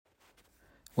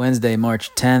Wednesday,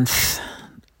 March 10th.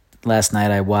 Last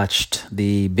night I watched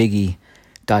the Biggie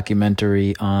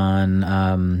documentary on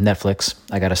Netflix.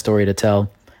 I got a story to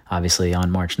tell, obviously on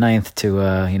March 9th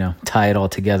to, tie it all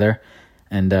together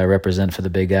and represent for the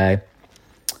big guy.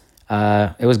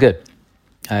 It was good.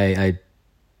 I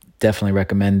definitely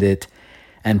recommend it.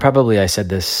 And probably I said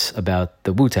this about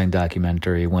the Wu-Tang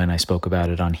documentary when I spoke about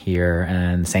it on here,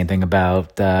 and same thing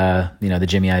about, the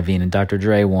Jimmy Iovine and Dr.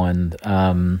 Dre one.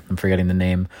 I'm forgetting the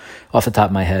name off the top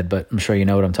of my head, but I'm sure you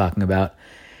know what I'm talking about.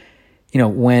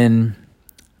 When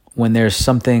there's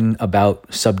something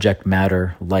about subject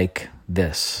matter like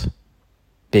this,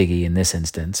 Biggie in this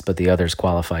instance, but the others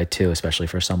qualify too, especially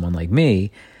for someone like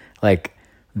me, like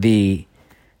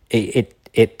it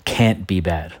can't be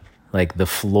bad. Like the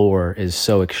floor is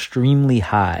so extremely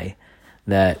high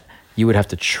that you would have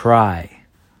to try,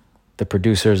 the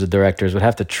producers, the directors would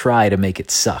have to try to make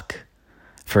it suck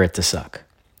for it to suck.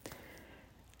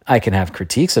 I can have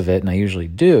critiques of it, and I usually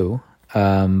do,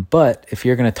 but if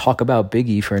you're going to talk about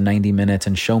Biggie for 90 minutes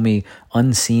and show me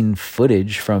unseen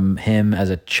footage from him as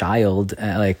a child,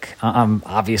 I'm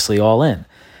obviously all in.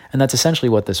 And that's essentially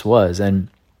what this was. And,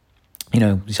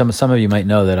 some of you might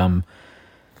know that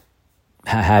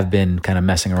have been kind of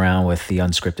messing around with the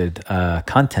unscripted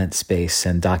content space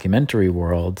and documentary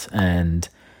world. And,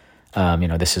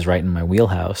 this is right in my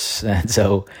wheelhouse. And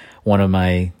so one of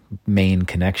my main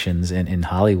connections in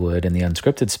Hollywood in the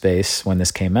unscripted space, when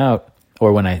this came out,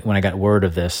 or when I got word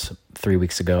of this 3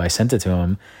 weeks ago, I sent it to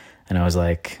him and I was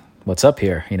like, what's up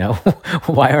here?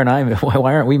 Why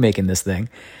aren't we making this thing?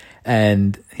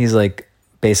 And he's like,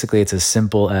 basically it's as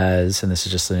simple as, and this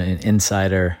is just an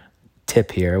insider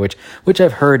tip here, which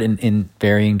I've heard in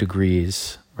varying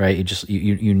degrees, right?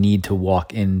 You need to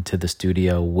walk into the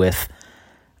studio with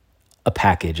a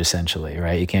package, essentially,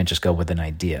 right? You can't just go with an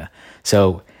idea.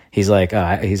 So he's like,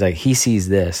 he sees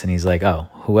this and he's like, oh,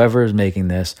 whoever's making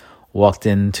this walked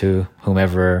into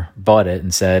whomever bought it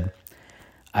and said,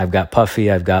 I've got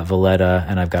Puffy, I've got Valletta,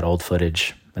 and I've got old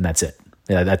footage, and that's it.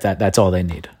 Yeah, that's all they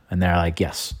need. And they're like,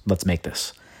 yes, let's make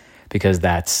this, because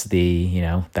that's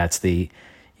the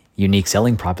unique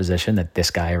selling proposition that this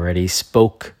guy already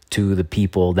spoke to the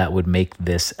people that would make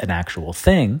this an actual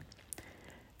thing,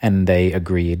 and they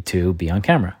agreed to be on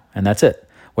camera, and that's it.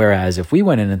 Whereas if we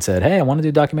went in and said, hey, I want to do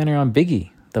a documentary on Biggie,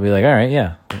 they'll be like, all right,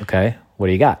 yeah, okay, what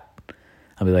do you got?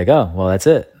 I'll be like, oh, well, that's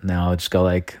it. Now I'll just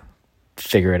go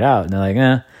figure it out. And they're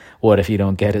like, what if you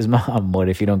don't get his mom? What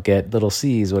if you don't get Little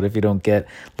C's? What if you don't get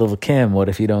Little Kim? What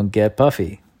if you don't get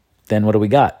Puffy? Then what do we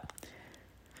got?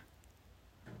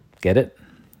 Get it?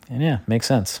 And yeah, makes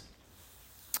sense.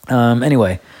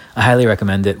 Anyway, I highly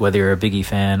recommend it, whether you're a Biggie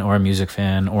fan or a music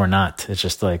fan or not. It's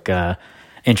just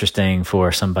interesting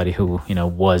for somebody who,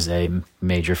 was a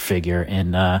major figure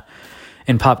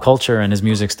in pop culture, and his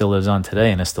music still lives on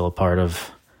today and is still a part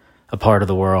of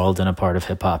the world and a part of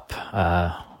hip hop,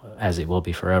 as it will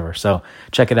be forever. So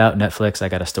check it out, Netflix. I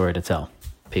got a story to tell.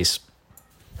 Peace.